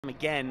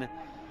Again,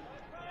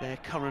 their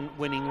current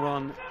winning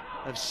run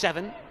of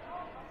 7.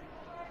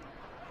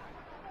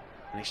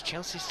 And it's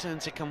Chelsea's turn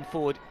to come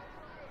forward,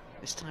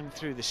 this time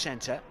through the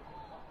centre.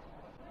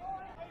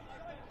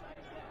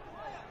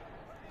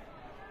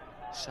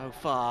 So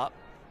far,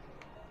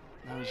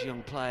 those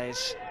young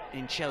players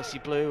in Chelsea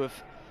blue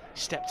have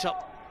stepped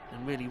up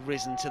and really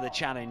risen to the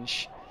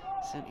challenge.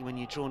 Certainly when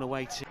you're drawn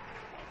away to...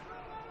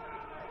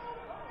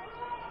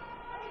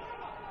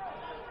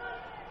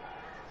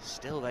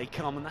 Still they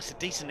come, and that's a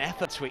decent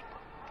effort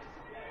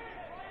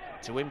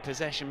to win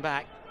possession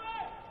back.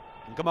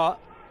 Ngumoha.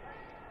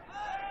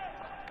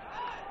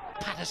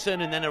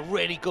 Patterson, and then a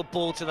really good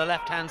ball to the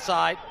left-hand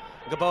side.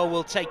 Ngumoha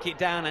will take it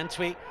down.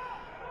 Antwi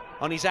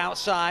on his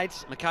outside.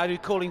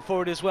 Makaidu calling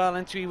for it as well.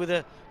 Antwi with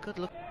a good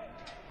look.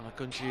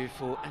 Alagunju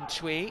for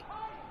Antwi.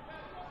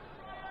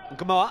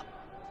 Ngumoha.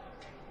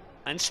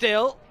 And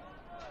still.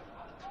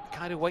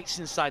 Makaidu waits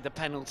inside the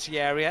penalty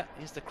area.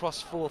 Here's the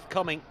cross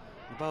forthcoming.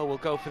 Ngumoha will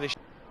go for the...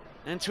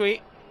 Antwi.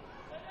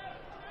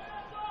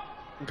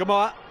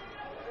 Ngumoha.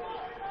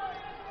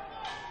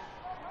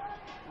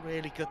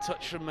 Really good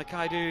touch from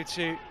Makaidu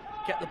to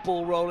get the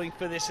ball rolling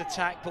for this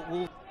attack, but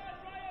will...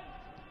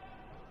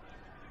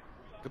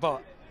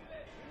 Ngumoha.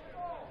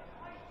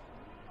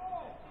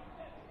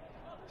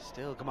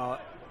 Still Ngumoha.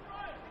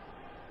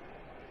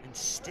 And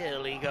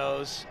still he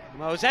goes.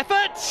 Ngumoha's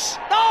efforts!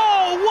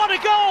 Oh, what a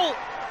goal!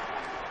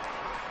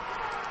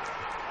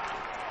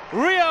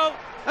 Rio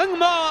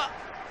Ngumoha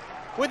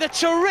with a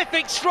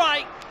terrific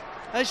strike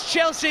as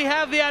Chelsea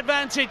have the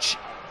advantage.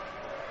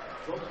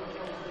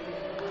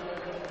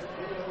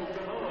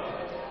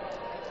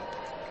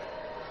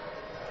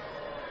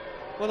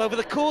 Well, over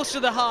the course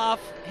of the half,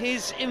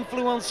 his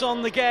influence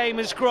on the game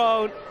has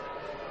grown,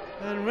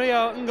 and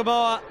Rio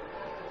Ngumoha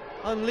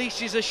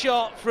unleashes a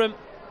shot from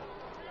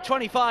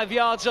 25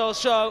 yards or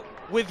so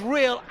with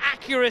real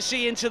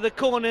accuracy into the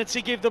corner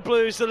to give the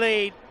Blues the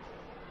lead.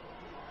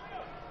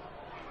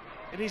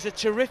 It is a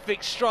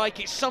terrific strike.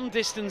 It's some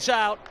distance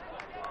out.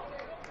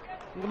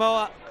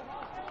 Ngumoha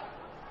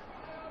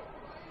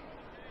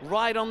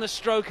right on the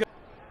stroke.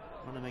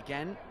 On him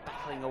again,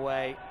 battling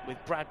away with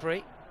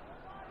Bradbury.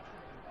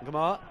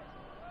 Ngumoha.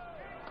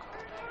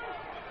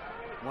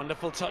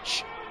 Wonderful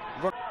touch.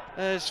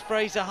 As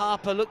Fraser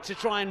Harper looked to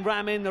try and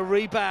ram in the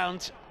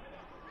rebound.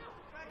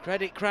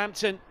 Credit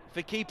Crampton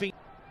for keeping.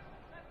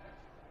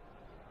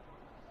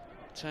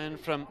 Turn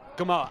from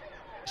Ngumoha.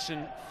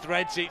 And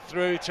threads it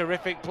through,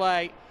 terrific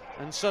play,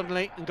 and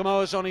suddenly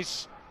Ngumoha's on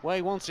his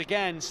way once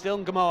again. Still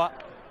Ngumoha.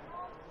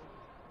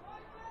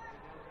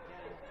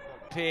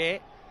 Pierre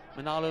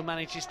Manalu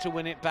manages to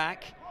win it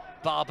back.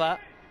 Barber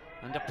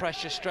under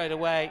pressure straight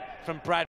away from Brad.